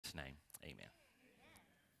Amen.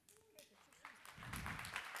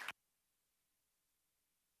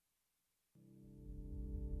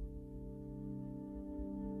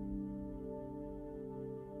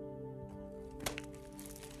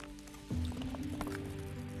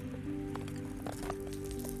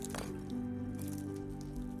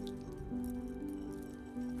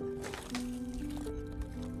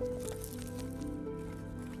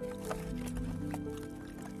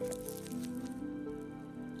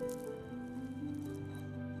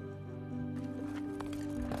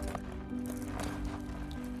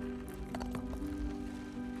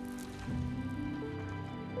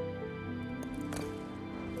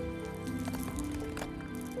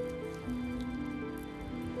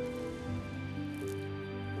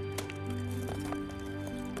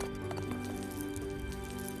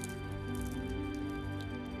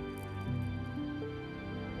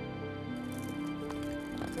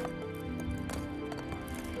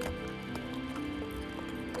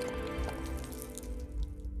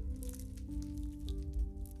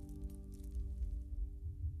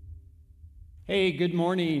 Hey, good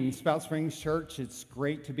morning, Spout Springs Church. It's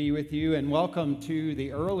great to be with you, and welcome to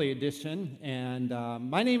the early edition. And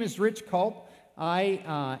my name is Rich Culp.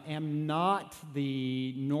 I am not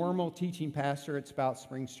the normal teaching pastor at Spout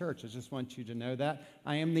Springs Church. I just want you to know that.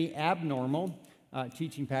 I am the abnormal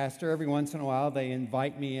teaching pastor. Every once in a while, they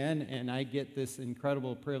invite me in, and I get this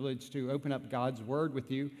incredible privilege to open up God's Word with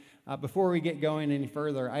you. Before we get going any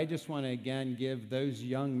further, I just want to again give those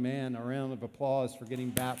young men a round of applause for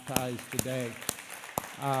getting baptized today.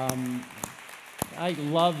 I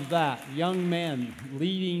love that. Young men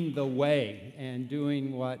leading the way and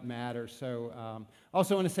doing what matters. So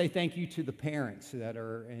also want to say thank you to the parents that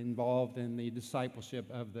are involved in the discipleship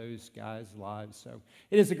of those guys' lives. So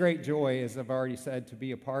it is a great joy, as I've already said, to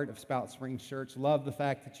be a part of Spout Springs Church. Love the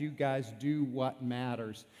fact that you guys do what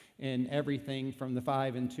matters in everything from the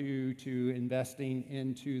 5 and 2 to investing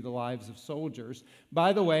into the lives of soldiers.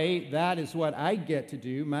 By the way, that is what I get to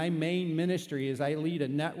do. My main ministry is I lead a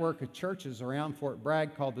network of churches around Fort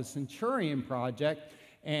Bragg called the Centurion Project.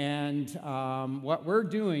 And what we're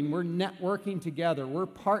doing, we're networking together. We're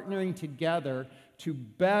partnering together to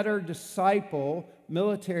better disciple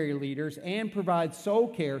military leaders and provide soul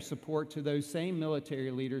care support to those same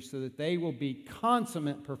military leaders so that they will be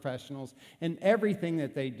consummate professionals in everything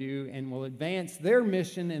that they do and will advance their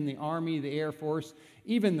mission in the Army, the Air Force,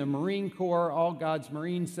 even the Marine Corps. All God's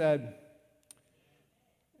Marines said,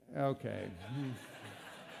 okay.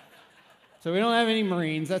 So we don't have any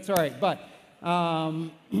Marines. That's all right. But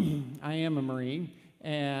I am a Marine,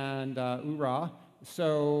 and hoorah.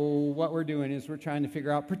 So what we're doing is we're trying to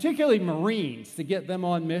figure out, particularly Marines, to get them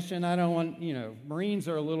on mission. I don't want, Marines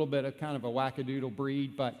are a little bit of kind of a wackadoodle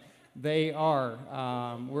breed, but they are.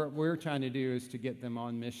 What we're trying to do is to get them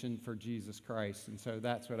on mission for Jesus Christ, and so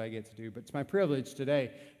that's what I get to do. But it's my privilege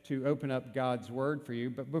today to open up God's Word for you.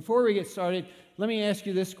 But before we get started, let me ask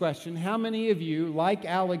you this question. How many of you, like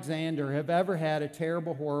Alexander, have ever had a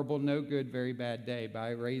terrible, horrible, no good, very bad day?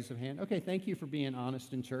 By a raise of hand. Okay, thank you for being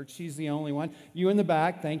honest in church. She's the only one. You in the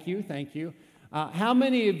back, thank you, thank you. How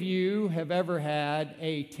many of you have ever had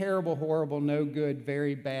a terrible, horrible, no good,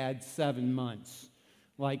 very bad 7 months?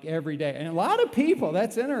 Like every day. And a lot of people,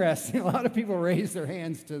 that's interesting, a lot of people raise their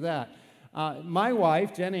hands to that. My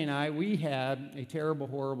wife, Jenny, and I, we had a terrible,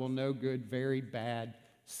 horrible, no good, very bad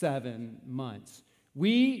 7 months.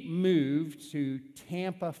 We moved to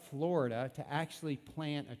Tampa, Florida to actually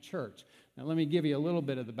plant a church. Now, let me give you a little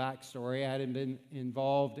bit of the backstory. I had been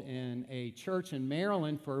involved in a church in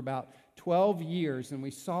Maryland for about 12 years, and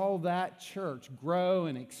we saw that church grow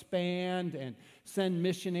and expand and send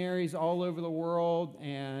missionaries all over the world,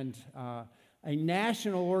 and a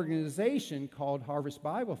national organization called Harvest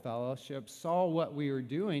Bible Fellowship saw what we were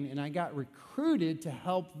doing, and I got recruited to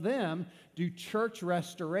help them do church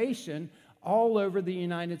restoration all over the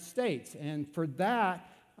United States. And for that,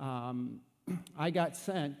 I got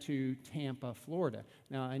sent to Tampa, Florida.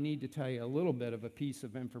 Now, I need to tell you a little bit of a piece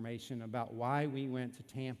of information about why we went to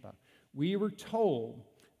Tampa. We were told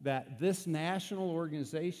that this national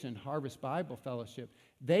organization, Harvest Bible Fellowship,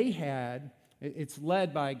 it's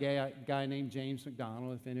led by a guy named James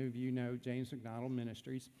McDonald, if any of you know James McDonald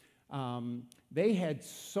Ministries. They had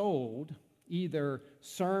sold either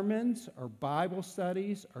sermons or Bible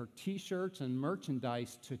studies or T-shirts and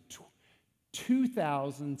merchandise to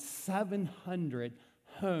 2,700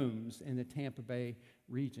 homes in the Tampa Bay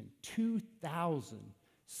region.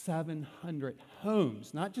 2,700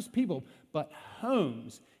 homes, not just people, but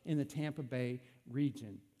homes in the Tampa Bay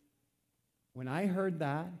region. When I heard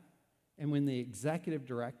that, and when the executive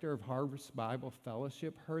director of Harvest Bible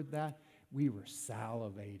Fellowship heard that, we were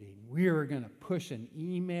salivating. We were going to push an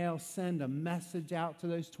email, send a message out to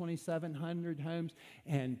those 2,700 homes,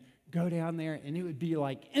 and go down there, and it would be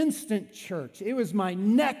like instant church. It was my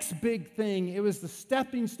next big thing. It was the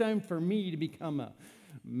stepping stone for me to become a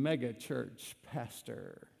mega church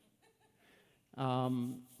pastor.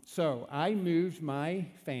 So I moved my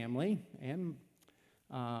family and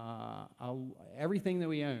everything that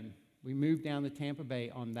we own. We moved down to Tampa Bay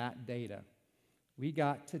on that data. We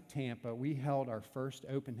got to Tampa. We held our first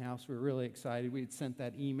open house. We were really excited. We had sent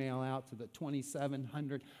that email out to the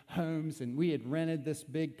 2,700 homes, and we had rented this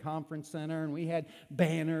big conference center, and we had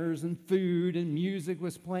banners and food, and music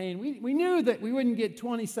was playing. We knew that we wouldn't get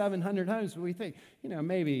 2,700 homes, but we think,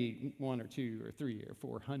 maybe 1 or 2 or 3 or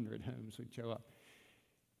 400 homes would show up.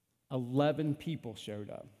 11 people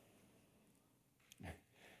showed up.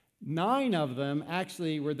 9 of them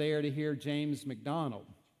actually were there to hear James McDonald.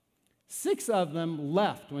 6 of them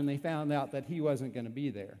left when they found out that he wasn't going to be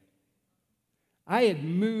there. I had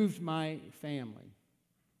moved my family.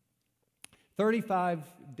 35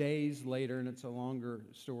 days later, and it's a longer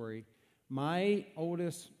story, my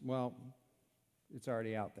oldest, it's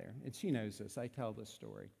already out there, and she knows this. I tell this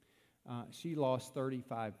story. She lost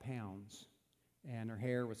 35 pounds, and her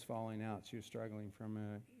hair was falling out. She was struggling from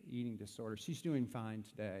an eating disorder. She's doing fine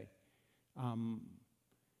today.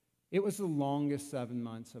 It was the longest 7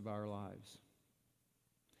 months of our lives.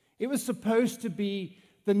 It was supposed to be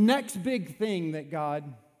the next big thing that God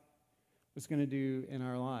was going to do in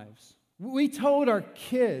our lives. We told our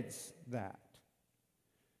kids that.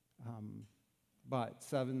 But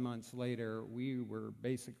 7 months later, we were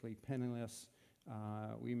basically penniless.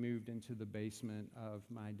 We moved into the basement of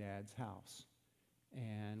my dad's house.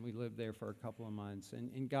 And we lived there for a couple of months.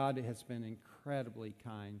 And God has been incredibly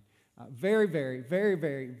kind. Very, very, very,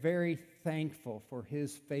 very, very thankful for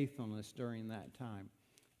his faithfulness during that time.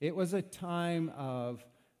 It was a time of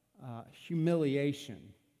humiliation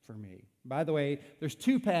for me. By the way, there's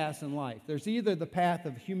 2 paths in life. There's either the path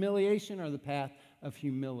of humiliation or the path of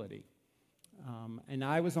humility. And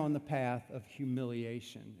I was on the path of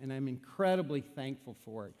humiliation, and I'm incredibly thankful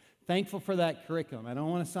for it. Thankful for that curriculum. I don't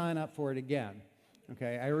want to sign up for it again.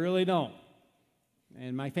 Okay, I really don't.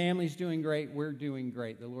 And my family's doing great. We're doing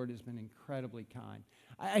great. The Lord has been incredibly kind.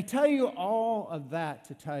 I tell you all of that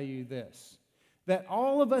to tell you this, that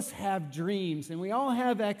all of us have dreams and we all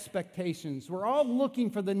have expectations. We're all looking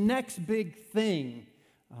for the next big thing,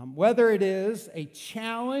 whether it is a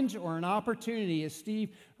challenge or an opportunity, as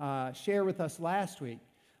Steve shared with us last week.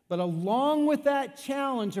 But along with that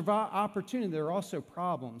challenge of opportunity, there are also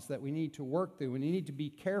problems that we need to work through. We need to be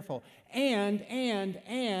careful. And,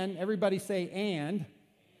 everybody say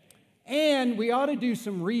and we ought to do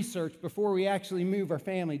some research before we actually move our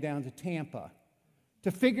family down to Tampa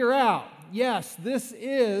to figure out, yes, this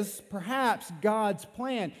is perhaps God's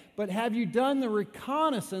plan, but have you done the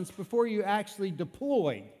reconnaissance before you actually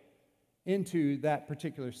deploy into that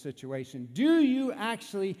particular situation? Do you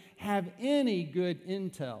actually have any good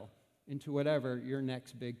intel into whatever your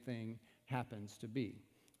next big thing happens to be?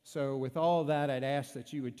 So with all that, I'd ask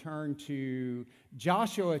that you would turn to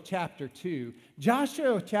Joshua chapter 2.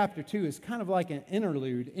 Joshua chapter 2 is kind of like an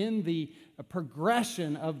interlude in the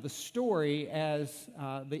progression of the story as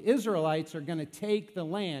the Israelites are going to take the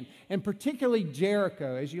land, and particularly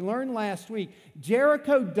Jericho. As you learned last week,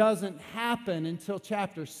 Jericho doesn't happen until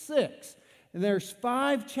chapter 6. And there's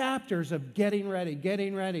 5 chapters of getting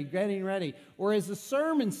ready, or as the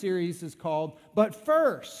sermon series is called, but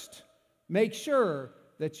first, make sure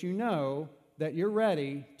that you know that you're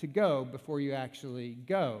ready to go before you actually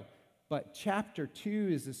go. But chapter 2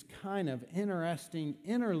 is this kind of interesting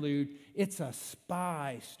interlude. It's a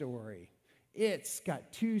spy story. It's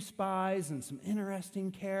got 2 spies and some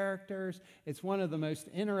interesting characters. It's one of the most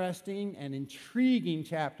interesting and intriguing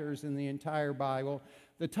chapters in the entire Bible.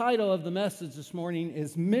 The title of the message this morning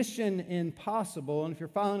is Mission Impossible. And if you're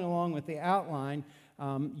following along with the outline,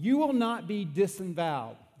 you will not be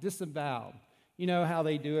disavowed. You know how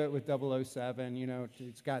they do it with 007,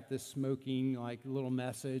 it's got this smoking little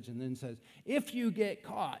message and then says, if you get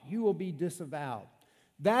caught, you will be disavowed.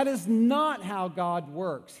 That is not how God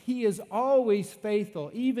works. He is always faithful,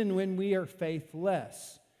 even when we are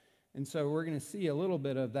faithless. And so we're going to see a little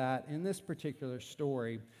bit of that in this particular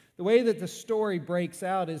story. The way that the story breaks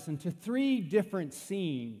out is into 3 different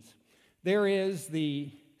scenes. There is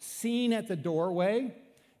the scene at the doorway,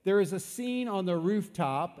 there is a scene on the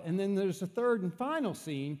rooftop, and then there's a third and final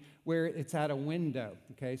scene where it's at a window.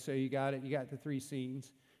 Okay, so you got it. You got the 3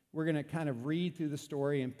 scenes. We're going to kind of read through the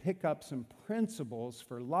story and pick up some principles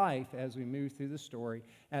for life as we move through the story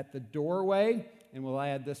at the doorway, and we'll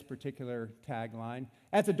add this particular tagline,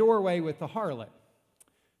 at the doorway with the harlot.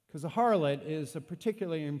 Because the harlot is a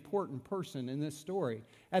particularly important person in this story.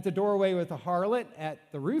 At the doorway with the harlot,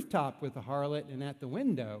 at the rooftop with the harlot, and at the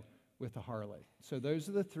window with the harlot. So those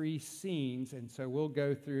are the three scenes, and so we'll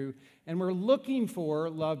go through, and we're looking for,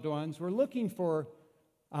 loved ones, we're looking for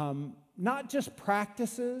not just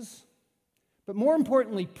practices, but more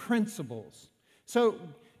importantly, principles. So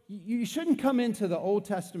you shouldn't come into the Old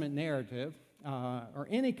Testament narrative or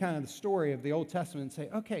any kind of story of the Old Testament and say,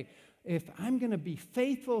 okay, if I'm going to be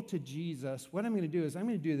faithful to Jesus, what I'm going to do is I'm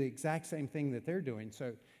going to do the exact same thing that they're doing.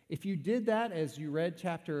 So if you did that as you read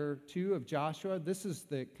chapter 2 of Joshua, this is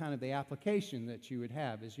the kind of the application that you would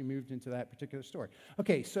have as you moved into that particular story.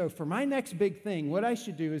 Okay, so for my next big thing, what I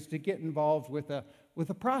should do is to get involved with a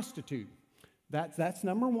prostitute. That's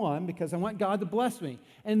number one, because I want God to bless me.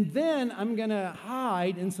 And then I'm going to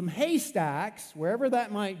hide in some haystacks, wherever that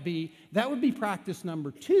might be. That would be practice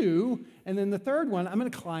number 2. And then the third one, I'm going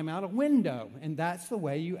to climb out a window. And that's the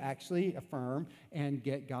way you actually affirm and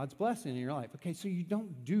get God's blessing in your life. Okay, so you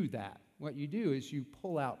don't do that. What you do is you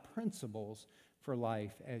pull out principles for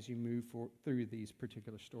life as you move through these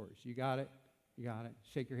particular stories. You got it? You got it?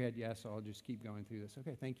 Shake your head, yes, I'll just keep going through this.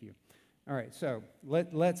 Okay, thank you. All right, so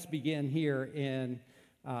let's begin here in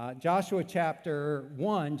Joshua chapter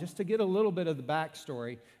 1, just to get a little bit of the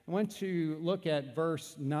backstory. I want to look at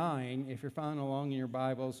verse 9, if you're following along in your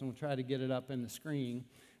Bibles, and we'll try to get it up in the screen.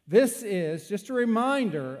 This is just a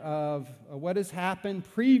reminder of what has happened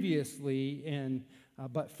previously,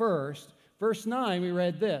 but first, verse 9, we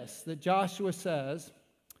read this, that Joshua says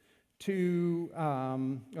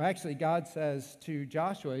God says to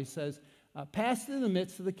Joshua, he says, pass through the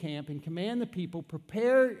midst of the camp and command the people,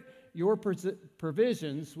 prepare your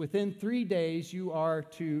provisions. Within 3 days you are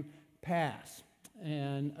to pass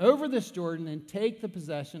and over this Jordan and take the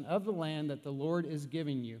possession of the land that the Lord is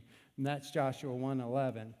giving you. And that's Joshua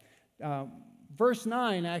 1:11. Verse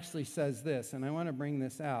 9 actually says this, and I want to bring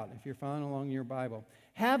this out if you're following along in your Bible.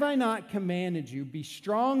 Have I not commanded you, be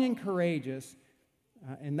strong and courageous?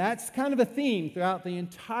 And that's kind of a theme throughout the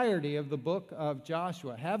entirety of the book of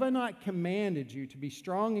Joshua. Have I not commanded you to be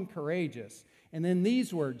strong and courageous? And then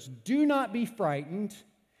these words, do not be frightened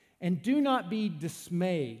and do not be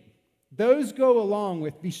dismayed. Those go along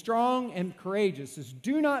with be strong and courageous. Is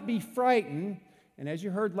do not be frightened. And as you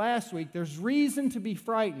heard last week, there's reason to be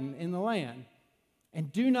frightened in the land. And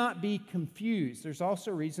do not be confused. There's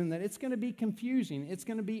also reason that it's going to be confusing. It's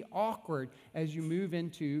going to be awkward as you move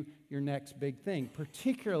into your next big thing,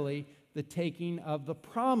 particularly the taking of the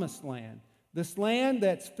promised land. This land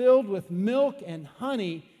that's filled with milk and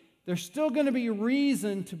honey, there's still going to be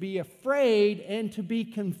reason to be afraid and to be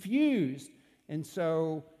confused. And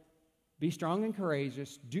so be strong and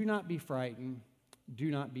courageous. Do not be frightened. Do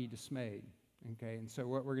not be dismayed. Okay, and so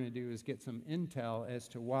what we're going to do is get some intel as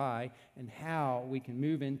to why and how we can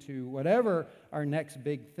move into whatever our next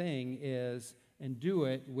big thing is and do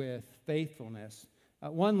it with faithfulness.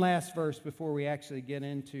 One last verse before we actually get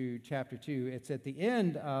into chapter 2. It's at the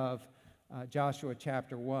end of Joshua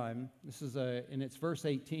chapter 1. This is and it's verse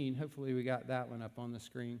 18. Hopefully we got that one up on the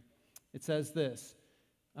screen. It says this.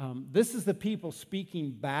 This is the people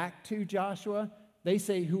speaking back to Joshua. They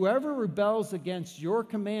say, whoever rebels against your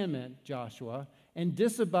commandment, Joshua, and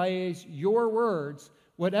disobeys your words,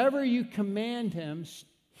 whatever you command him,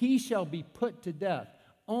 he shall be put to death.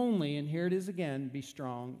 Only, and here it is again, be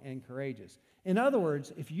strong and courageous. In other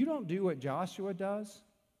words, if you don't do what Joshua does,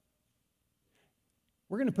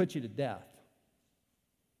 we're going to put you to death.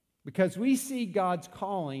 Because we see God's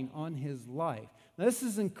calling on his life. Now, this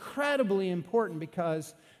is incredibly important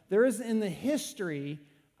because there is in the history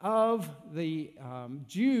of the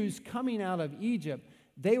Jews coming out of Egypt,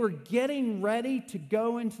 they were getting ready to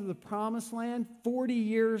go into the promised land 40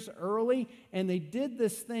 years early, and they did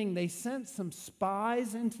this thing. They sent some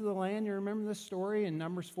spies into the land. You remember this story in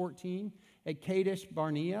Numbers 14 at Kadesh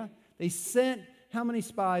Barnea? They sent how many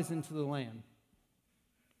spies into the land?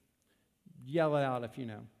 Yell it out if you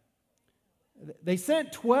know. They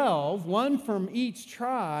sent 12, one from each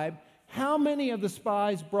tribe. How many of the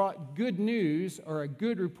spies brought good news or a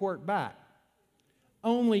good report back?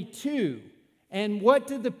 Only 2. And what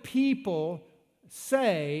did the people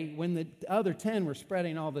say when the other 10 were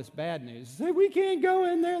spreading all this bad news? They said, we can't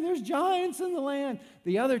go in there. There's giants in the land.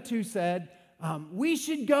 The other 2 said, we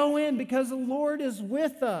should go in because the Lord is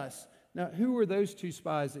with us. Now, who were those 2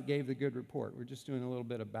 spies that gave the good report? We're just doing a little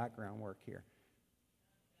bit of background work here.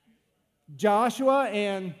 Joshua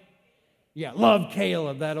and... yeah, love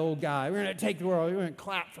Caleb, that old guy. We're going to take the world. We're going to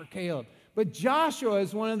clap for Caleb. But Joshua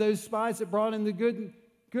is one of those spies that brought in the good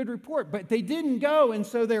good report. But they didn't go, and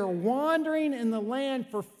so they're wandering in the land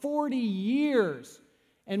for 40 years.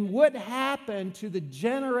 And what happened to the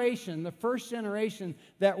generation, the first generation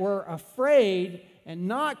that were afraid and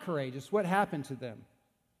not courageous? What happened to them?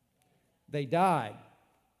 They died.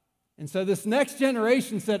 And so this next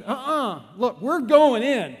generation said, look, we're going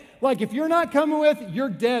in. Like, if you're not coming with, you're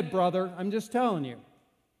dead, brother. I'm just telling you.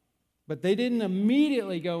 But they didn't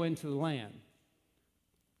immediately go into the land.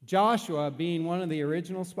 Joshua, being one of the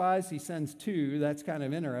original spies, he sends 2. That's kind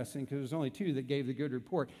of interesting because there's only 2 that gave the good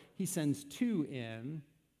report. He sends 2 in,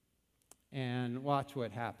 and watch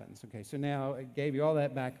what happens. Okay, so now I gave you all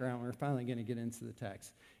that background. We're finally going to get into the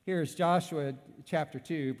text. Here's Joshua chapter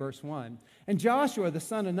 2, verse 1. And Joshua, the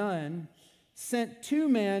son of Nun, sent 2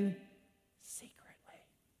 men secretly.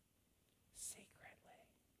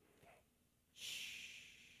 Okay. Shh.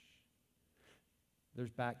 There's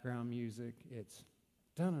background music. It's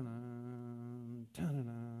dun-dun-dun,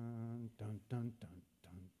 dun-dun-dun, dun-dun-dun,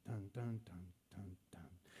 dun-dun-dun, dun-dun.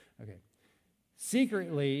 Okay.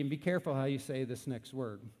 Secretly, and be careful how you say this next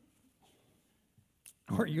word,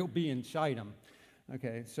 or you'll be in Shittim.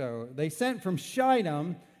 Okay, so they sent from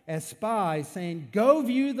Shittim as spies, saying, go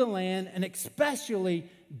view the land, and especially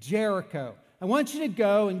Jericho. I want you to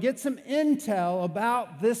go and get some intel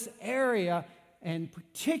about this area, and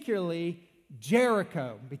particularly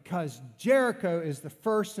Jericho, because Jericho is the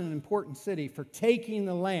first and important city for taking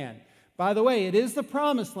the land. By the way, it is the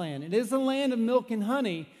promised land. It is the land of milk and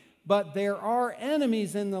honey, but there are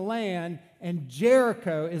enemies in the land, and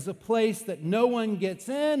Jericho is a place that no one gets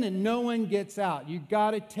in and no one gets out. You've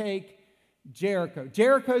got to take Jericho.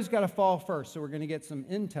 Jericho's got to fall first, so we're going to get some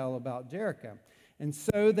intel about Jericho. And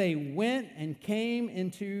so they went and came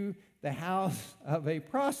into the house of a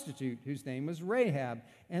prostitute whose name was Rahab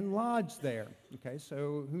and lodged there. Okay,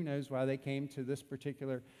 so who knows why they came to this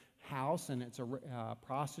particular house, and it's a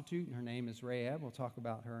prostitute, and her name is Rahab. We'll talk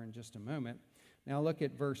about her in just a moment. Now look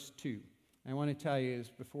at verse 2. I want to tell you is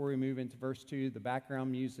before we move into verse 2, the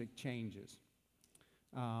background music changes.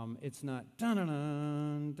 It's not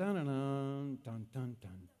dun-dun-dun, dun-dun-dun,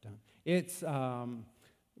 dun-dun-dun-dun. It's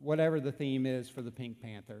whatever the theme is for the Pink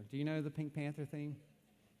Panther. Do you know the Pink Panther theme?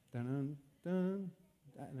 Dun-dun-dun,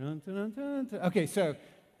 dun-dun-dun-dun. Okay, so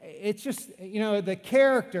it's just, the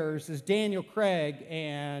characters is Daniel Craig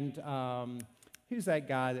and who's that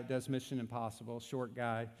guy that does Mission Impossible, short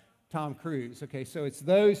guy? Tom Cruise. Okay, so it's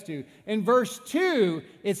those 2. In verse 2,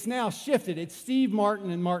 it's now shifted. It's Steve Martin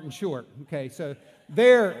and Martin Short. Okay, so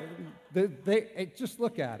just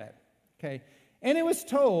look at it. Okay, and it was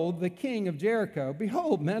told the king of Jericho,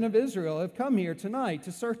 behold, men of Israel have come here tonight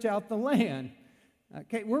to search out the land.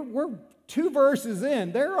 Okay, we're 2 verses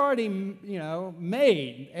in. They're already,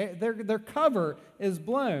 made. Their cover is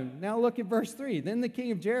blown. Now look at verse 3. Then the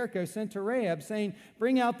king of Jericho sent to Rahab, saying,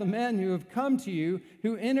 bring out the men who have come to you,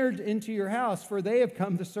 who entered into your house, for they have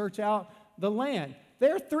come to search out the land.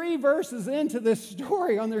 They're 3 verses into this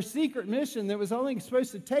story on their secret mission that was only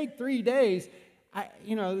supposed to take 3 days.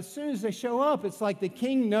 As soon as they show up, it's like the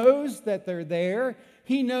king knows that they're there.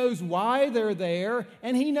 He knows why they're there,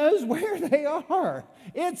 and he knows where they are.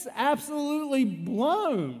 It's absolutely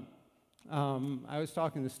blown. I was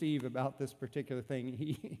talking to Steve about this particular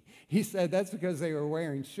thing. He said that's because they were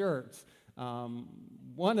wearing shirts.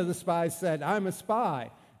 One of the spies said, I'm a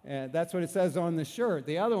spy. That's what it says on the shirt.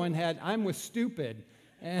 The other one had, I'm with stupid.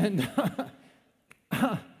 And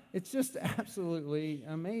it's just absolutely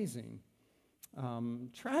amazing.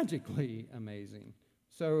 Tragically amazing.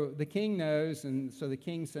 So the king knows, and so the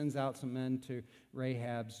king sends out some men to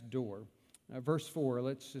Rahab's door. Verse 4,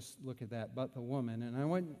 let's just look at that. But the woman, and I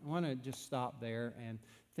want to just stop there and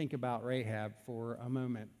think about Rahab for a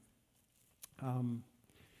moment.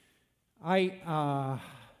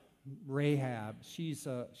 Rahab, she's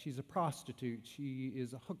a prostitute. She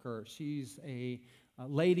is a hooker. She's a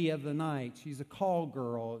lady of the night. She's a call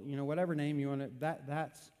girl. Whatever name you want to.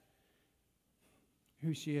 That's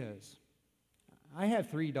who she is. I have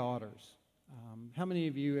 3 daughters. How many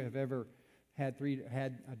of you have ever had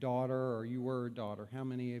a daughter, or you were a daughter? How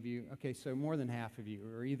many of you? Okay, so more than half of you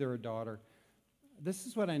are either a daughter. This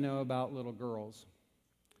is what I know about little girls.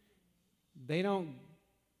 They don't,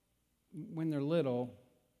 when they're little,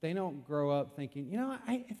 they don't grow up thinking,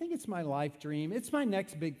 I think it's my life dream. It's my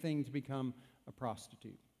next big thing to become a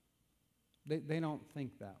prostitute. They don't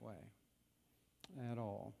think that way at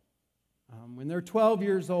all. When they're 12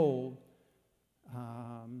 years old,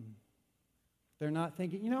 they're not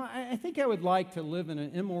thinking, I think I would like to live in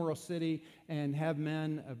an immoral city and have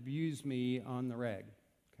men abuse me on the reg.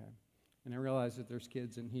 Okay, and I realize that there's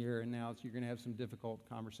kids in here, and now you're going to have some difficult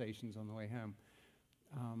conversations on the way home.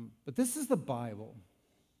 But this is the Bible.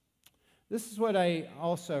 This is what I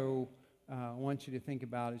also want you to think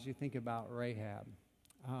about as you think about Rahab.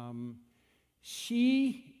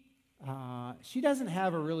 She doesn't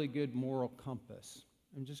have a really good moral compass.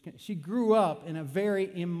 She grew up in a very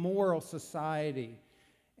immoral society,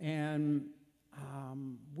 and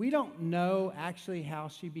we don't know actually how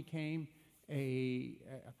she became a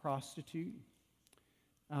prostitute.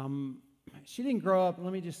 She didn't grow up,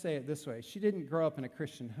 let me just say it this way, she didn't grow up in a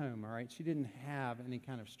Christian home, all right? She didn't have any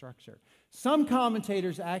kind of structure. Some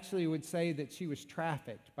commentators actually would say that she was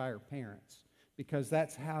trafficked by her parents because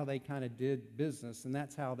that's how they kind of did business and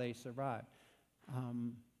that's how they survived.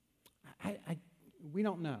 We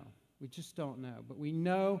don't know. We just don't know. But we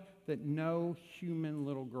know that no human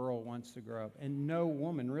little girl wants to grow up, and no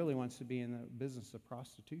woman really wants to be in the business of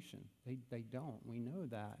prostitution. They don't. We know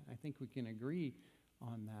that. I think we can agree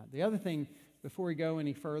on that. The other thing, before we go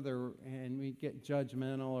any further and we get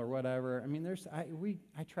judgmental or whatever, I mean,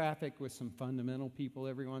 I traffic with some fundamental people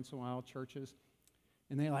every once in a while, churches,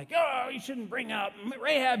 and they're like, oh, you shouldn't bring up,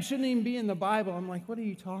 Rahab shouldn't even be in the Bible. I'm like, what are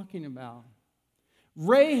you talking about?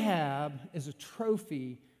 Rahab is a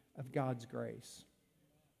trophy of God's grace.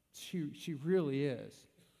 She really is.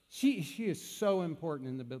 She is so important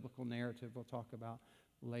in the biblical narrative we'll talk about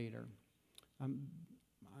later.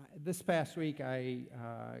 This past week, I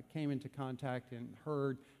came into contact and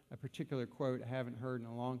heard a particular quote I haven't heard in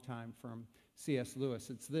a long time from C.S. Lewis.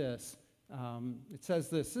 It's this. It says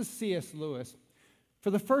this. This is C.S. Lewis. For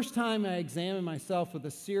the first time, I examined myself with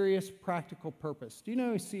a serious, practical purpose. Do you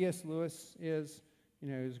know who C.S. Lewis is?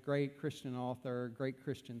 You know, he's a great Christian author, great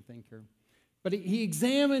Christian thinker. But he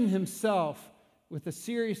examined himself with a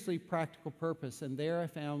seriously practical purpose, and there I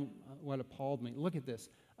found what appalled me. Look at this.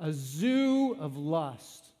 A zoo of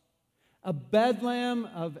lust, a bedlam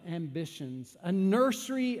of ambitions, a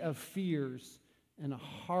nursery of fears, and a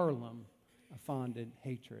Harlem of fondant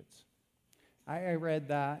hatreds. I read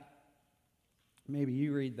that. Maybe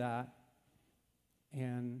you read that.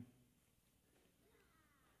 And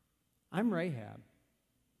I'm Rahab.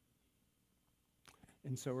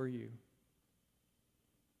 And so are you.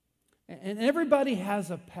 And everybody has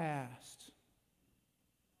a past.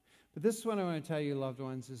 But this is what I want to tell you, loved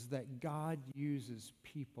ones, is that God uses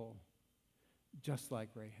people just like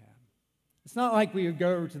Rahab. It's not like we would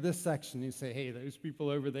go to this section and say, hey, those people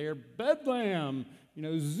over there, bedlam,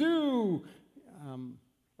 zoo.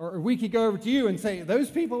 Or we could go over to you and say, those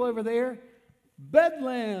people over there,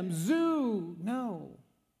 bedlam, zoo. No.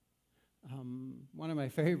 One of my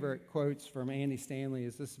favorite quotes from Andy Stanley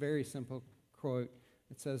is this very simple quote.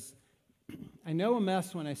 It says, I know a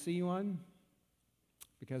mess when I see one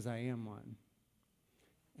because I am one.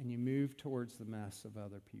 And you move towards the mess of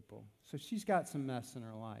other people. So she's got some mess in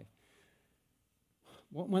her life.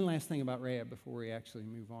 One last thing about Rahab before we actually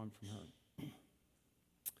move on from her.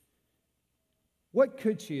 What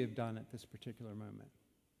could she have done at this particular moment?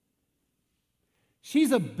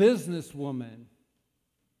 She's a businesswoman.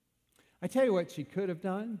 I tell you what she could have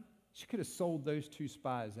done. She could have sold those two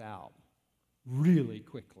spies out really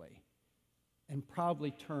quickly and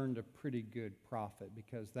probably turned a pretty good profit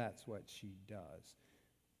because that's what she does.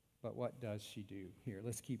 But what does she do here?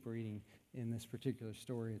 Let's keep reading in this particular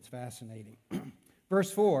story. It's fascinating.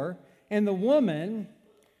 Verse 4, and the woman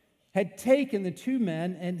had taken the two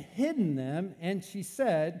men and hidden them, and she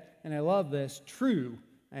said, and I love this, true.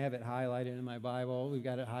 I have it highlighted in my Bible. We've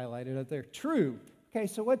got it highlighted up there. True. Okay,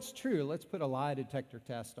 so what's true? Let's put a lie detector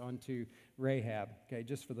test onto Rahab, okay,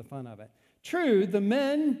 just for the fun of it. True, the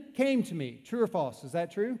men came to me. True or false? Is that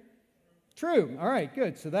true? True. All right,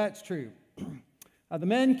 good. So that's true. The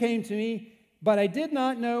men came to me, but I did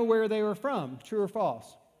not know where they were from. True or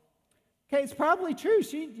false? Okay, it's probably true.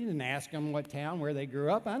 She didn't ask them what town, where they grew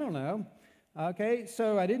up. I don't know. Okay,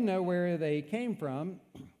 so I didn't know where they came from.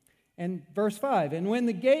 And verse 5, and when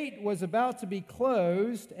the gate was about to be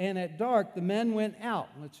closed and at dark, the men went out.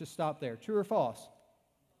 Let's just stop there. True or false?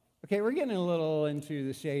 Okay, we're getting a little into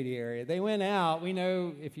the shady area. They went out. We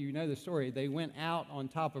know, if you know the story, they went out on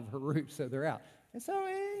top of her roof, so they're out. And so,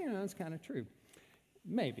 it's kind of true.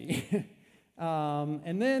 Maybe.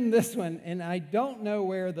 And then this one, and I don't know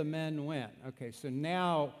where the men went. Okay, so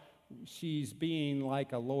now she's being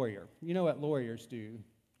like a lawyer. You know what lawyers do.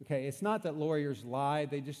 Okay, it's not that lawyers lie,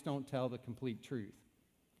 they just don't tell the complete truth.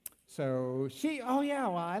 So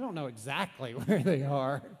I don't know exactly where they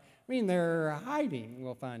are. I mean, they're hiding,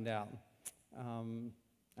 we'll find out.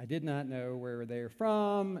 I did not know where they were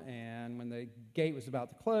from, and when the gate was about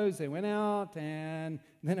to close, they went out, and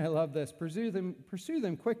then I love this, pursue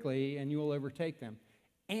them quickly, and you will overtake them.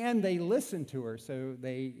 And they listen to her, so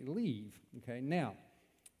they leave. Okay, now,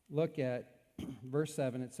 look at verse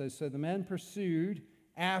 7. It says, so the men pursued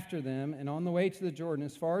after them, and on the way to the Jordan,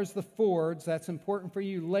 as far as the fords, that's important for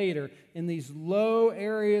you later, in these low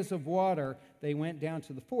areas of water, they went down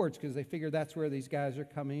to the fords because they figured that's where these guys are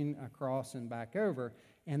coming across and back over.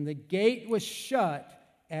 And the gate was shut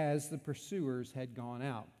as the pursuers had gone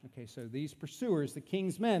out. Okay, so these pursuers, the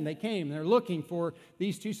king's men, they came. They're looking for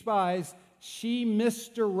these two spies. She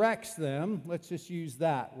misdirects them. Let's just use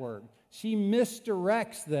that word. She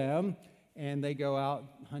misdirects them, and they go out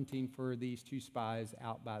hunting for these two spies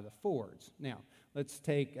out by the fords. Now, let's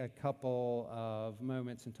take a couple of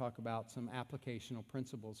moments and talk about some applicational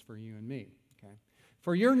principles for you and me. Okay?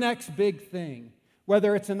 For your next big thing,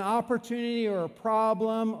 whether it's an opportunity or a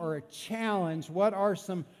problem or a challenge, what are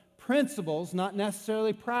some principles, not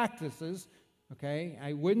necessarily practices, okay?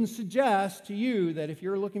 I wouldn't suggest to you that if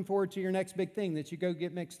you're looking forward to your next big thing that you go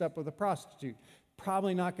get mixed up with a prostitute.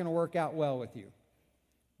 Probably not going to work out well with you.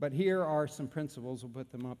 But here are some principles. We'll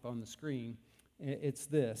put them up on the screen. It's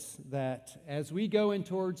this, that as we go in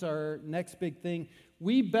towards our next big thing,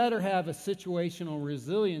 we better have a situational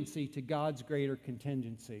resiliency to God's greater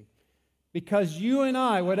contingency. Because you and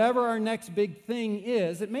I, whatever our next big thing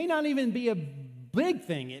is, it may not even be a big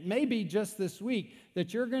thing. It may be just this week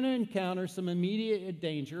that you're going to encounter some immediate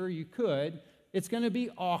danger, or you could. It's going to be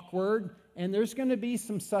awkward, and there's going to be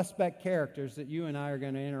some suspect characters that you and I are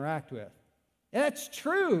going to interact with. That's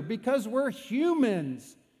true because we're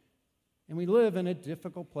humans, and we live in a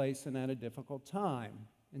difficult place and at a difficult time.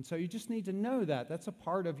 And so you just need to know that. That's a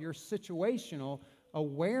part of your situational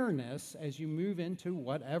awareness as you move into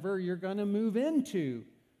whatever you're going to move into.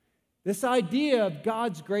 This idea of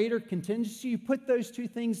God's greater contingency, you put those two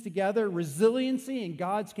things together, resiliency and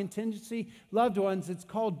God's contingency. Loved ones, it's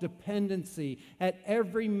called dependency. At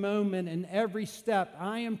every moment and every step,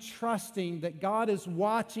 I am trusting that God is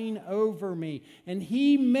watching over me, and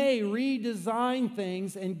He may redesign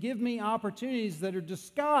things and give me opportunities that are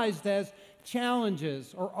disguised as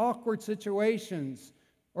challenges or awkward situations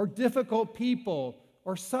or difficult people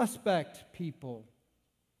or suspect people.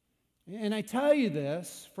 And I tell you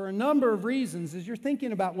this for a number of reasons. As you're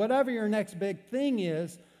thinking about whatever your next big thing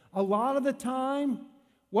is, a lot of the time,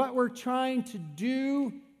 what we're trying to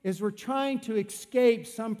do is we're trying to escape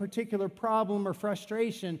some particular problem or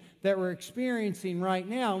frustration that we're experiencing right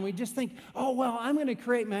now. And we just think, oh, well, I'm going to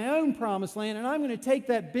create my own promised land, and I'm going to take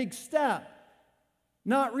that big step.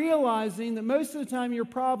 Not realizing that most of the time your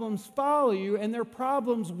problems follow you, and there are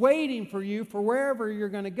problems waiting for you for wherever you're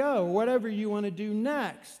going to go, whatever you want to do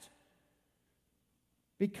next.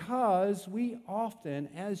 Because we often,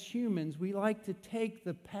 as humans, we like to take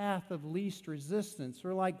the path of least resistance.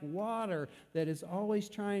 We're like water that is always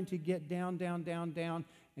trying to get down, down, down, down,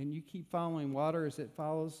 and you keep following water as it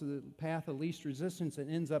follows the path of least resistance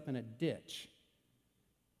and ends up in a ditch.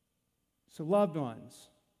 So, loved ones,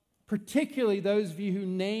 particularly those of you who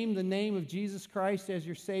name the name of Jesus Christ as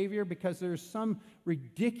your Savior, because there's some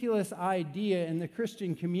ridiculous idea in the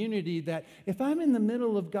Christian community that if I'm in the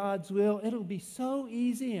middle of God's will, it'll be so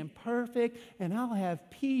easy and perfect, and I'll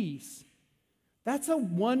have peace. That's a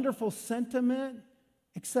wonderful sentiment,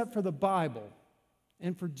 except for the Bible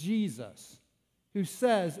and for Jesus, who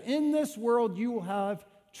says, in this world you will have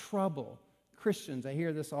trouble. Christians, I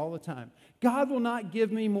hear this all the time. God will not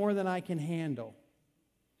give me more than I can handle.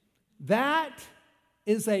 That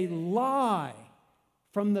is a lie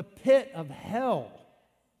from the pit of hell.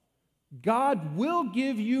 God will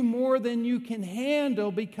give you more than you can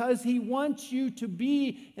handle because He wants you to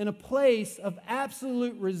be in a place of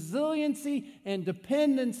absolute resiliency and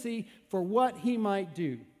dependency for what He might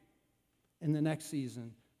do in the next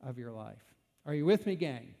season of your life. Are you with me,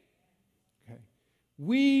 gang?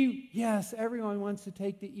 Yes, everyone wants to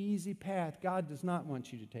take the easy path. God does not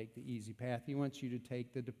want you to take the easy path. He wants you to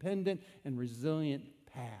take the dependent and resilient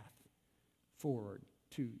path forward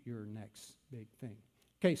to your next big thing.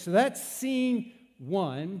 Okay, so that's scene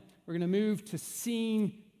one. We're going to move to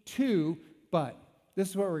scene two, but this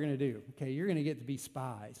is what we're going to do. Okay, you're going to get to be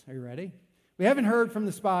spies. Are you ready? We haven't heard from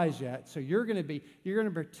the spies yet, so you're going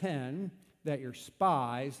to pretend that you're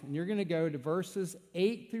spies, and you're going to go to verses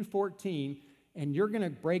 8 through 14. And you're going to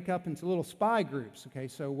break up into little spy groups, okay?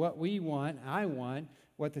 So what we want,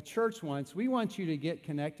 what the church wants, we want you to get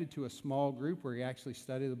connected to a small group where you actually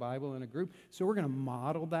study the Bible in a group. So we're going to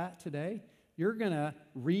model that today. You're going to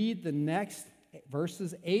read the next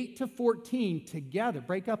verses 8 to 14 together.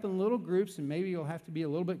 Break up in little groups, and maybe you'll have to be a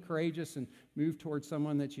little bit courageous and move towards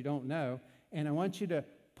someone that you don't know. And I want you to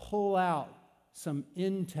pull out some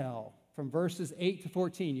intel from verses 8 to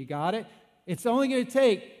 14. You got it? It's only going to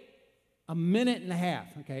take a minute and a half,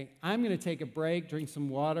 okay? I'm going to take a break, drink some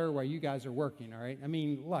water while you guys are working, all right? I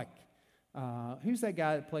mean, look, Who's that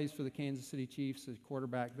guy that plays for the Kansas City Chiefs, the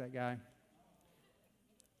quarterback, that guy?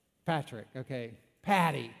 Patrick, okay.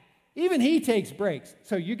 Patty. Even he takes breaks.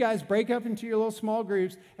 So you guys break up into your little small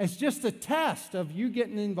groups as just a test of you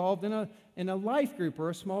getting involved in a life group or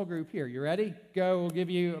a small group here. You ready? Go. We'll give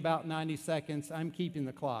you about 90 seconds. I'm keeping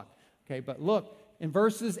the clock. Okay, but look, in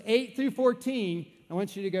verses 8 through 14, I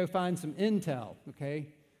want you to go find some intel,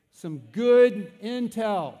 okay? Some good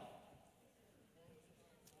intel.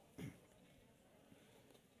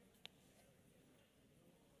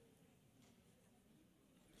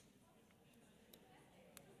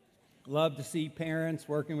 Love to see parents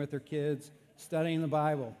working with their kids, studying the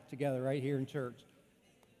Bible together right here in church.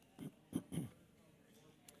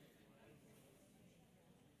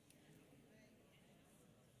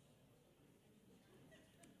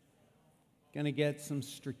 Going to get some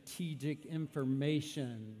strategic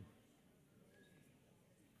information.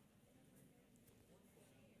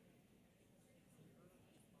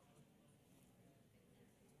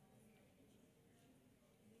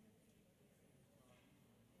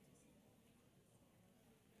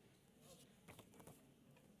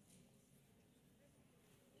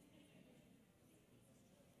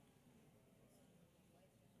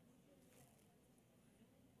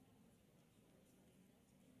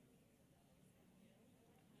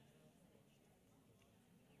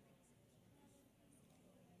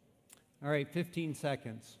 All right, 15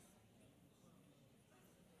 seconds.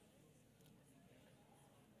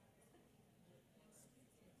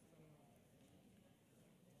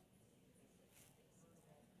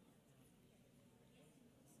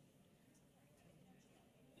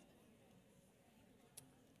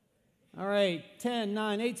 All right, 10,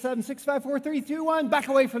 9, 8, 7, 6, 5, 4, 3, 2, 1. Back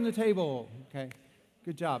away from the table. Okay,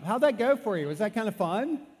 good job. How'd that go for you? Was that kind of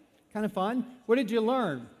fun? Kind of fun? What did you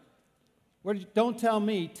learn? Don't tell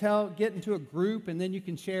me. Get into a group, and then you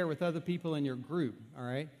can share with other people in your group, all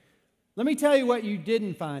right? Let me tell you what you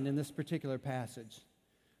didn't find in this particular passage.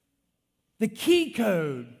 The key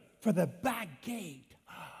code for the back gate.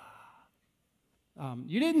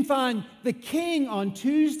 You didn't find the king on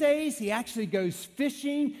Tuesdays. He actually goes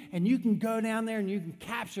fishing, and you can go down there and you can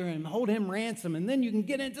capture him, hold him ransom, and then you can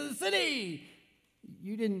get into the city.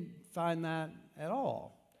 You didn't find that at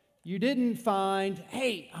all. You didn't find,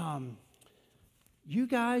 hey, you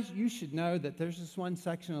guys, you should know that there's this one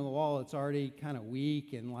section of the wall that's already kind of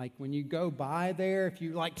weak, and like when you go by there, if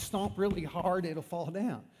you like stomp really hard, it'll fall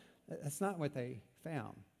down. That's not what they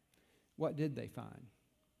found. What did they find?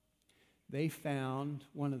 They found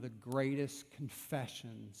one of the greatest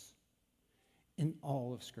confessions in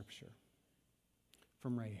all of Scripture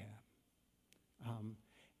from Rahab.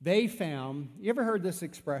 They found, you ever heard this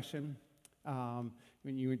expression?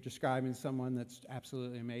 When you were describing someone that's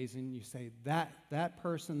absolutely amazing, you say, that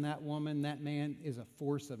person, that woman, that man is a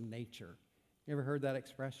force of nature. You ever heard that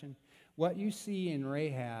expression? What you see in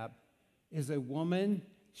Rahab is a woman,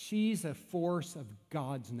 she's a force of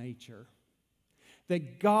God's nature.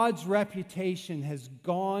 That God's reputation has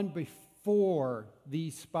gone before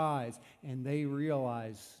these spies, and they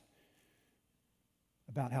realize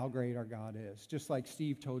about how great our God is. Just like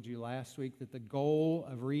Steve told you last week, that the goal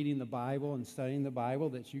of reading the Bible and studying the Bible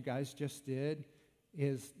that you guys just did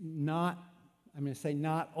is not, I'm going to say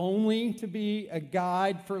not only to be a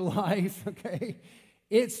guide for life, okay?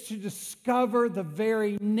 It's to discover the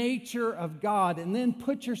very nature of God and then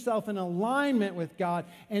put yourself in alignment with God,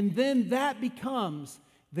 and then that becomes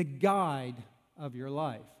the guide of your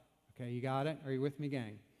life. Okay, you got it? Are you with me,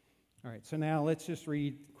 gang? All right, so now let's just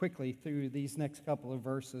read quickly through these next couple of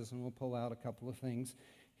verses, and we'll pull out a couple of things.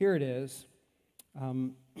 Here it is.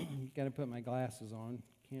 Got to put my glasses on.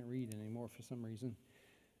 Can't read anymore for some reason.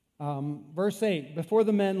 Verse 8, before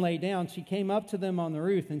the men lay down, she came up to them on the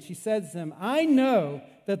roof, and she said to them, I know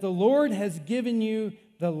that the Lord has given you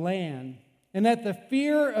the land, and that the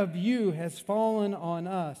fear of you has fallen on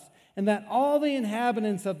us, and that all the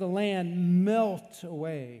inhabitants of the land melt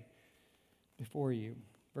away before you.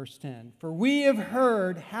 Verse 10, for we have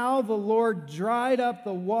heard how the Lord dried up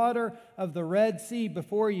the water of the Red Sea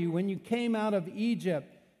before you when you came out of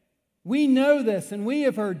Egypt. We know this, and we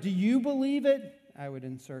have heard. Do you believe it? I would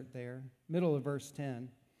insert there, middle of verse 10.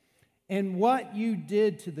 And what you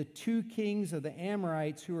did to the two kings of the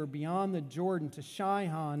Amorites who are beyond the Jordan, to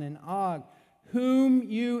Sihon and Og, whom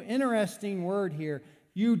you, interesting word here,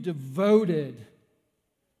 you devoted.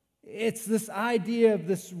 It's this idea of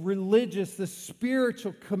this religious, this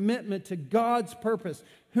spiritual commitment to God's purpose,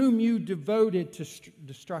 whom you devoted to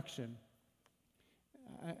destruction.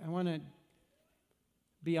 I want to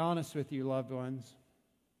be honest with you, loved ones.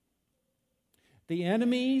 The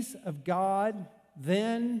enemies of God,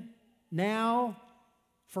 then, now,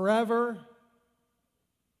 forever,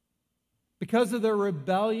 Because of their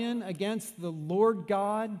rebellion against the Lord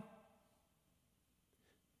God,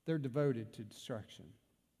 they're devoted to destruction.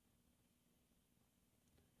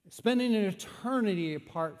 Spending an eternity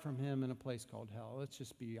apart from Him in a place called hell. Let's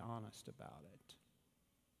just be honest about it.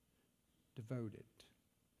 Devoted.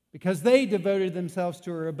 Because they devoted themselves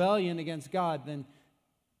to a rebellion against God, then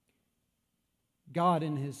God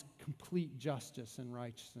in His complete justice and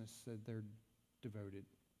righteousness said they're devoted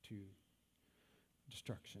to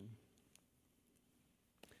destruction.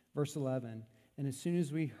 Verse 11, and as soon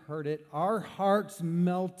as we heard it, our hearts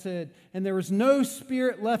melted, and there was no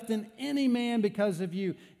spirit left in any man because of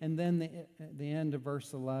you. And then the end of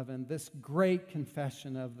verse 11, this great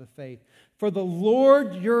confession of the faith. For the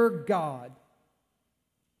Lord your God,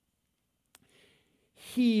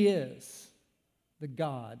 He is the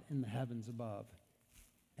God in the heavens above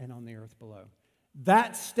and on the earth below.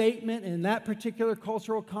 That statement in that particular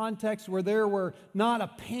cultural context where there were not a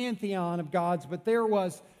pantheon of gods, but there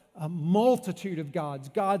was a multitude of gods.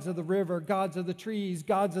 Gods of the river, gods of the trees,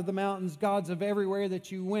 gods of the mountains, gods of everywhere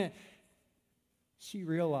that you went. She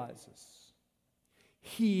realizes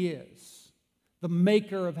He is the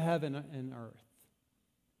maker of heaven and earth.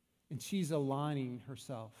 And she's aligning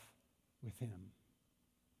herself with Him.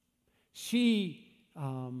 She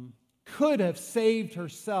could have saved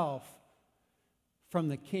herself from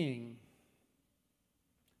the king.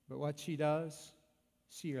 But what she does,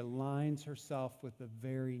 she aligns herself with the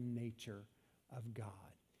very nature of God.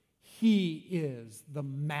 He is the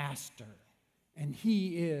master, and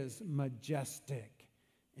He is majestic.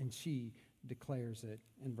 And she declares it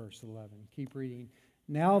in verse 11. Keep reading.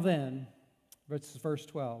 Now then, verse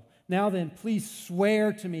 12. Now then, please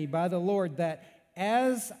swear to me by the Lord that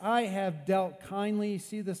as I have dealt kindly,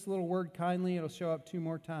 see this little word kindly, it'll show up 2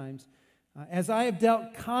 more times. As I have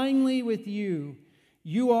dealt kindly with you,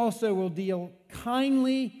 you also will deal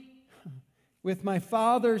kindly with my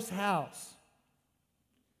Father's house.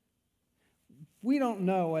 We don't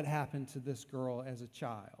know what happened to this girl as a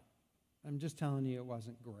child. I'm just telling you it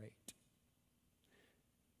wasn't great.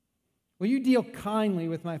 Will you deal kindly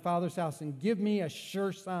with my Father's house and give me a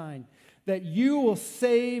sure sign that you will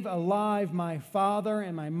save alive my father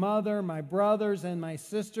and my mother, my brothers and my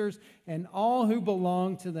sisters, and all who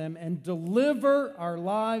belong to them, and deliver our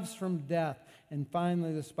lives from death? And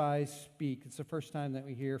finally the spies speak. It's the first time that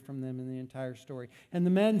we hear from them in the entire story. And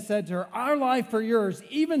the men said to her, our life for yours,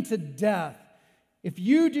 even to death. If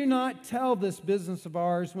you do not tell this business of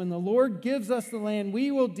ours, when the Lord gives us the land,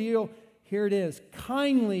 we will deal, here it is,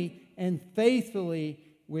 kindly and faithfully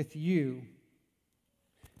with you.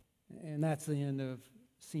 And that's the end of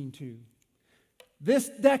scene 2. This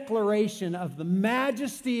declaration of the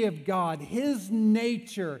majesty of God, His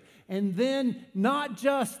nature, and then not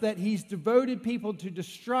just that He's devoted people to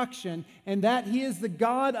destruction and that He is the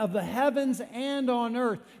God of the heavens and on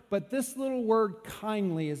earth, but this little word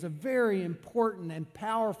kindly is a very important and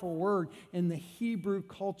powerful word in the Hebrew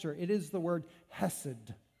culture. It is the word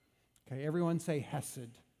hesed. Okay, everyone say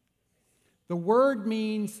hesed. The word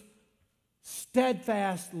means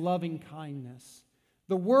steadfast loving kindness.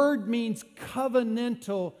 The word means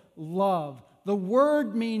covenantal love. The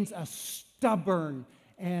word means a stubborn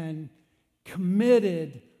and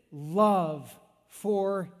committed love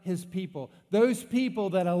for His people. Those people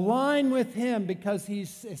that align with Him because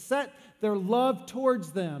He's set their love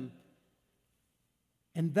towards them.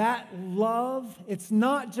 And that love, it's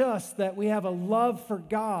not just that we have a love for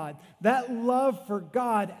God. That love for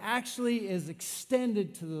God actually is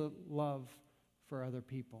extended to the love for other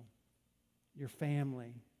people. Your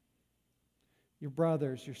family, your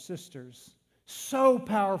brothers, your sisters. So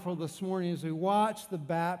powerful this morning as we watch the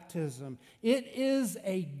baptism. It is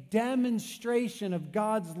a demonstration of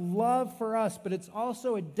God's love for us, but it's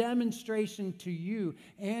also a demonstration to you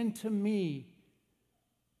and to me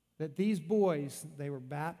that these boys, they were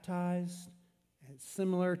baptized,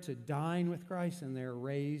 similar to dying with Christ, and they're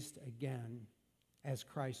raised again as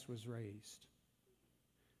Christ was raised.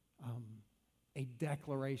 A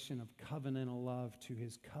declaration of covenantal love to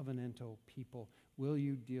His covenantal people. Will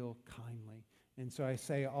you deal kindly? And so I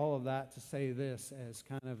say all of that to say this as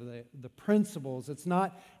kind of the principles. It's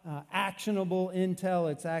not actionable intel,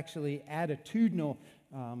 it's actually attitudinal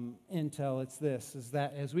intel. It's this, is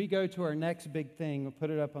that as we go to our next big thing, we'll put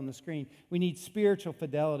it up on the screen, we need spiritual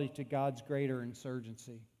fidelity to God's greater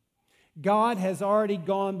insurgency. God has already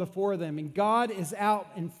gone before them, and God is out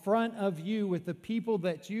in front of you with the people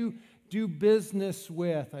that you do business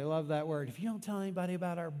with. I love that word. If you don't tell anybody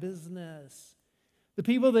about our business, the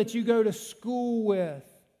people that you go to school with,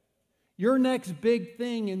 your next big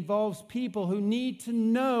thing involves people who need to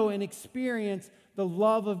know and experience the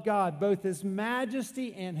love of God, both His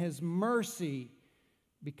majesty and His mercy,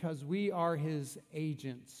 because we are His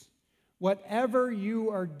agents. Whatever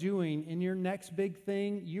you are doing in your next big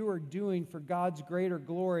thing, you are doing for God's greater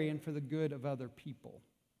glory and for the good of other people.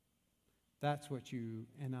 That's what you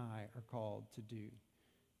and I are called to do.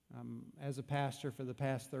 As a pastor for the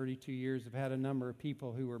past 32 years, I've had a number of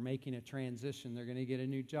people who are making a transition. They're going to get a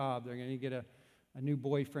new job. They're going to get a new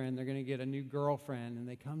boyfriend. They're going to get a new girlfriend. And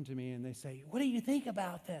they come to me and they say, what do you think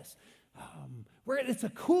about this? It's a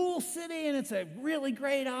cool city and it's a really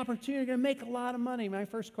great opportunity. You're going to make a lot of money. My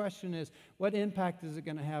first question is, what impact is it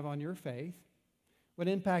going to have on your faith? What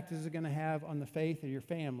impact is it going to have on the faith of your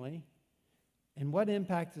family? And what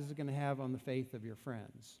impact is it going to have on the faith of your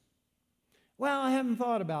friends? Well, I haven't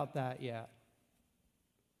thought about that yet.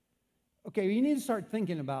 Okay, you need to start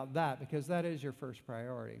thinking about that because that is your first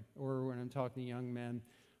priority. Or when I'm talking to young men,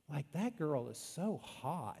 like, that girl is so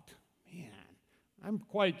hot. Man, I'm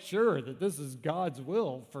quite sure that this is God's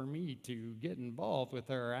will for me to get involved with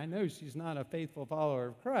her. I know she's not a faithful follower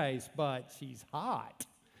of Christ, but she's hot.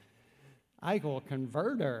 I will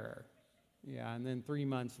convert her. Yeah, and then 3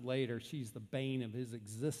 months later, she's the bane of his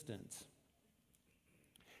existence.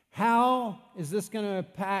 How is this going to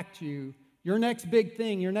impact you? Your next big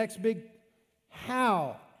thing,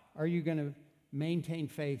 how are you going to maintain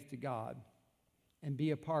faith to God and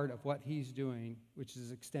be a part of what He's doing, which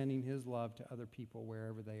is extending His love to other people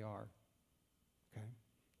wherever they are? Okay?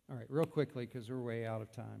 All right, real quickly, because we're way out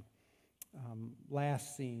of time.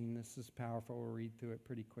 Last scene, this is powerful. We'll read through it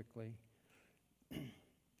pretty quickly.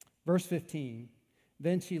 Verse 15.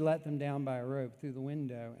 Then she let them down by a rope through the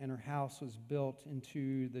window, and her house was built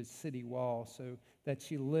into the city wall so that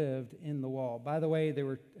she lived in the wall. By the way, there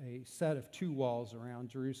were a set of 2 walls around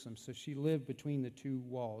Jerusalem, so she lived between the 2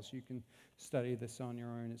 walls. You can study this on your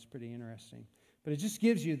own. It's pretty interesting. But it just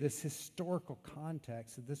gives you this historical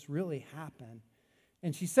context that this really happened.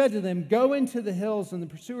 And she said to them, go into the hills, and the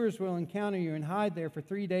pursuers will encounter you, and hide there for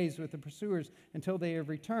 3 days with the pursuers until they have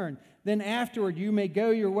returned. Then afterward you may go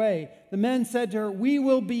your way. The men said to her, we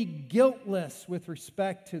will be guiltless with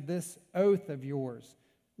respect to this oath of yours.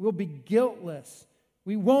 We'll be guiltless.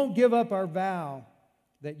 We won't give up our vow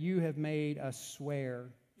that you have made us swear.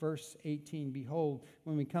 Verse 18, behold,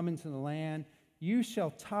 when we come into the land, you shall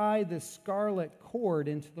tie this scarlet cord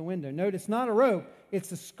into the window. Notice, not a rope,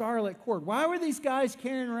 it's a scarlet cord. Why were these guys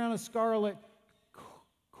carrying around a scarlet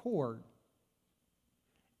cord?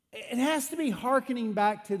 It has to be hearkening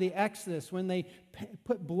back to the Exodus when they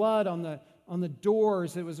put blood on the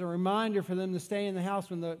doors. It was a reminder for them to stay in the house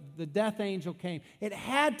when the death angel came. It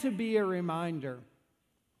had to be a reminder.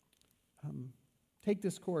 Take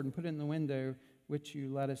this cord and put it in the window which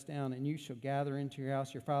you let us down, and you shall gather into your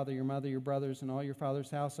house your father, your mother, your brothers, and all your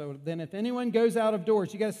father's household. Then if anyone goes out of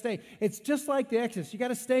doors, you got to stay. It's just like the Exodus. You got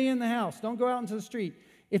to stay in the house. Don't go out into the street.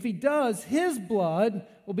 If he does, his blood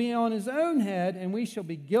will be on his own head, and we shall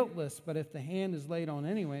be guiltless. But if the hand is laid on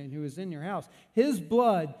anyone who is in your house, his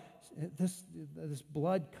blood, this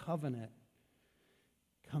blood covenant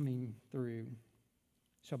coming through,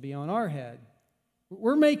 shall be on our head.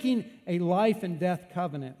 We're making a life and death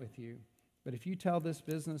covenant with you. But if you tell this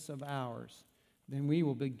business of ours, then we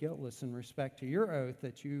will be guiltless in respect to your oath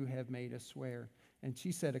that you have made us swear. And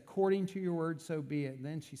she said, according to your word, so be it. And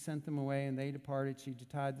then she sent them away, and they departed.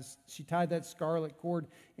 She tied that scarlet cord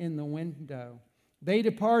in the window. They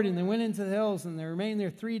departed, and they went into the hills, and they remained there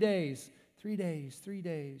 3 days. 3 days, 3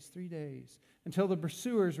 days, 3 days, until the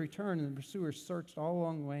pursuers returned, and the pursuers searched all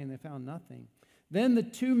along the way, and they found nothing. Then the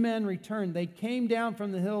 2 men returned. They came down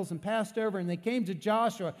from the hills and passed over, and they came to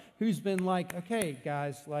Joshua, who's been like, okay,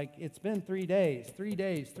 guys, like, it's been 3 days, 3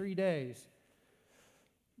 days, 3 days.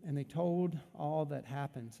 And they told all that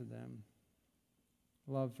happened to them.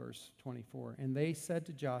 Love verse 24. And they said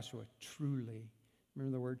to Joshua, truly,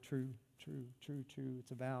 remember the word true, true, true, true,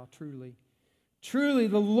 it's a vow, truly. Truly,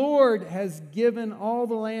 the Lord has given all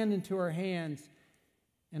the land into our hands,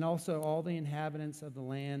 and also all the inhabitants of the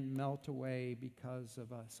land melt away because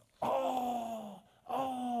of us. All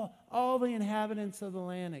the inhabitants of the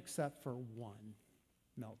land except for one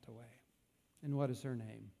melt away. And what is her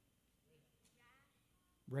name?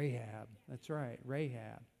 Rahab. That's right,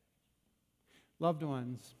 Rahab. Loved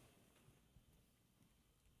ones,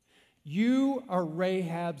 you are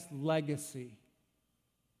Rahab's legacy.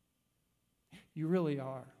 You really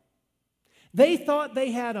are. They thought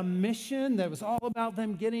they had a mission that was all about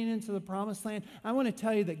them getting into the promised land. I want to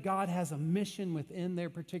tell you that God has a mission within their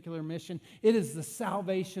particular mission. It is the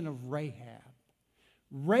salvation of Rahab.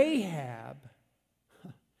 Rahab,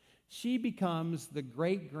 she becomes the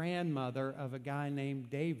great-grandmother of a guy named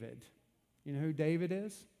David. You know who David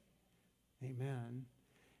is? Amen.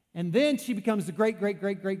 And then she becomes the great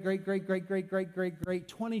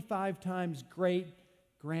 25 times great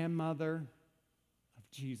grandmother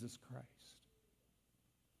of Jesus Christ.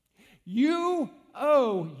 You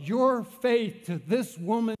owe your faith to this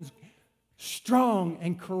woman's strong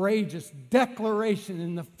and courageous declaration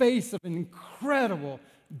in the face of an incredible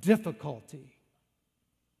difficulty.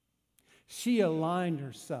 She aligned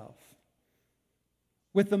herself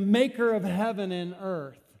with the maker of heaven and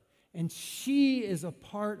earth, and she is a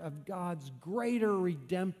part of God's greater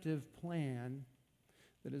redemptive plan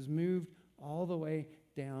that has moved all the way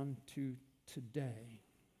down to today.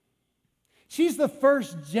 She's the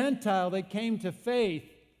first Gentile that came to faith,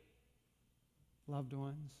 loved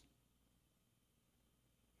ones.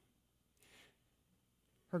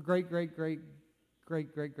 Her great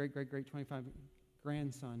 25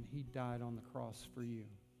 grandson, he died on the cross for you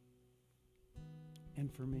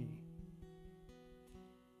and for me.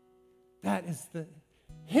 That is the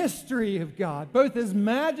history of God, both His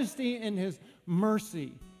majesty and His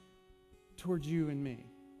mercy towards you and me.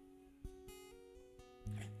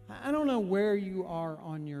 I don't know where you are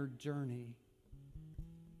on your journey,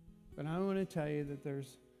 but I want to tell you that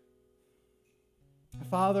there's a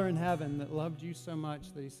Father in heaven that loved you so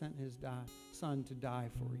much that He sent His Son to die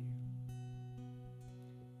for you.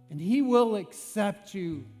 And He will accept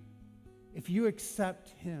you if you accept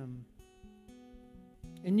Him.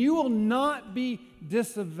 And you will not be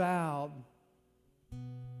disavowed.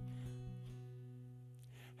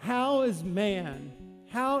 How is man,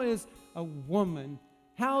 how is a woman,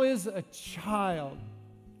 how is a child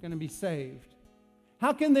going to be saved?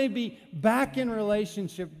 How can they be back in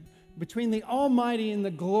relationship between the Almighty and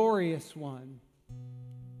the Glorious One?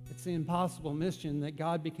 It's the impossible mission that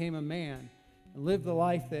God became a man and lived the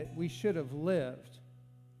life that we should have lived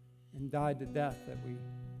and died the death that we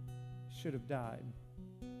should have died.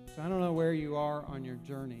 So I don't know where you are on your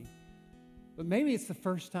journey, but maybe it's the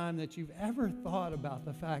first time that you've ever thought about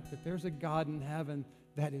the fact that there's a God in heaven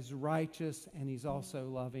that is righteous and He's also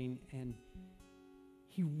loving, and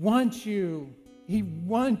He wants you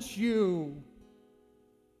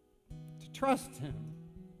to trust Him,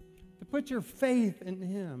 to put your faith in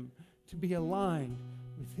Him, to be aligned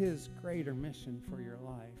with His greater mission for your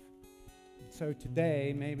life. And so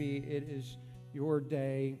today, maybe it is your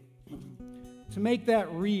day to make that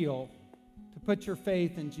real, to put your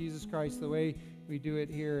faith in Jesus Christ the way we do it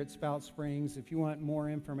here at Spout Springs. If you want more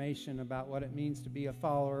information about what it means to be a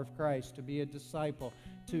follower of Christ, to be a disciple,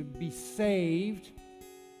 to be saved,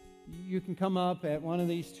 you can come up at one of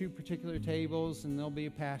these two particular tables and there'll be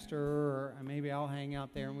a pastor, or maybe I'll hang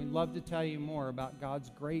out there, and we'd love to tell you more about God's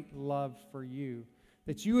great love for you,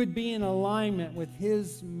 that you would be in alignment with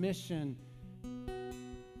His mission,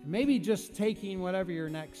 and maybe just taking whatever your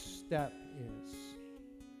next step is.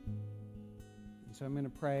 And so I'm going to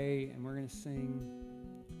pray and we're going to sing.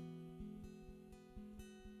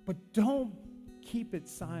 But don't keep it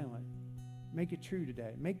silent. Make it true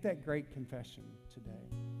today. Make that great confession today.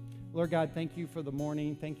 Lord God, thank you for the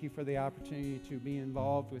morning. Thank you for the opportunity to be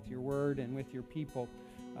involved with your word and with your people.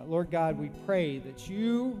 Lord God, we pray that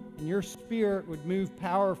you and your Spirit would move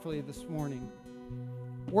powerfully this morning.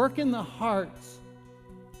 Work in the hearts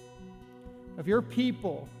of your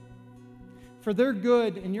people for their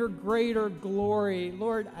good and your greater glory.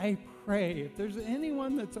 Lord, I pray if there's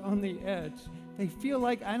anyone that's on the edge, they feel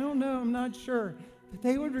like, I don't know, I'm not sure, that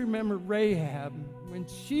they would remember Rahab when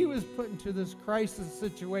she was put into this crisis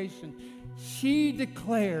situation. She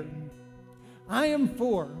declared, I am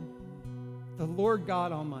for the Lord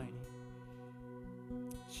God Almighty.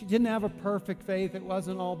 She didn't have a perfect faith. It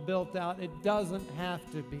wasn't all built out. It doesn't have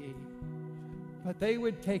to be. But they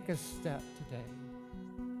would take a step today.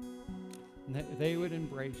 And that they would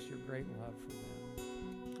embrace your great love for them.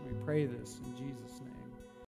 We pray this in Jesus' name.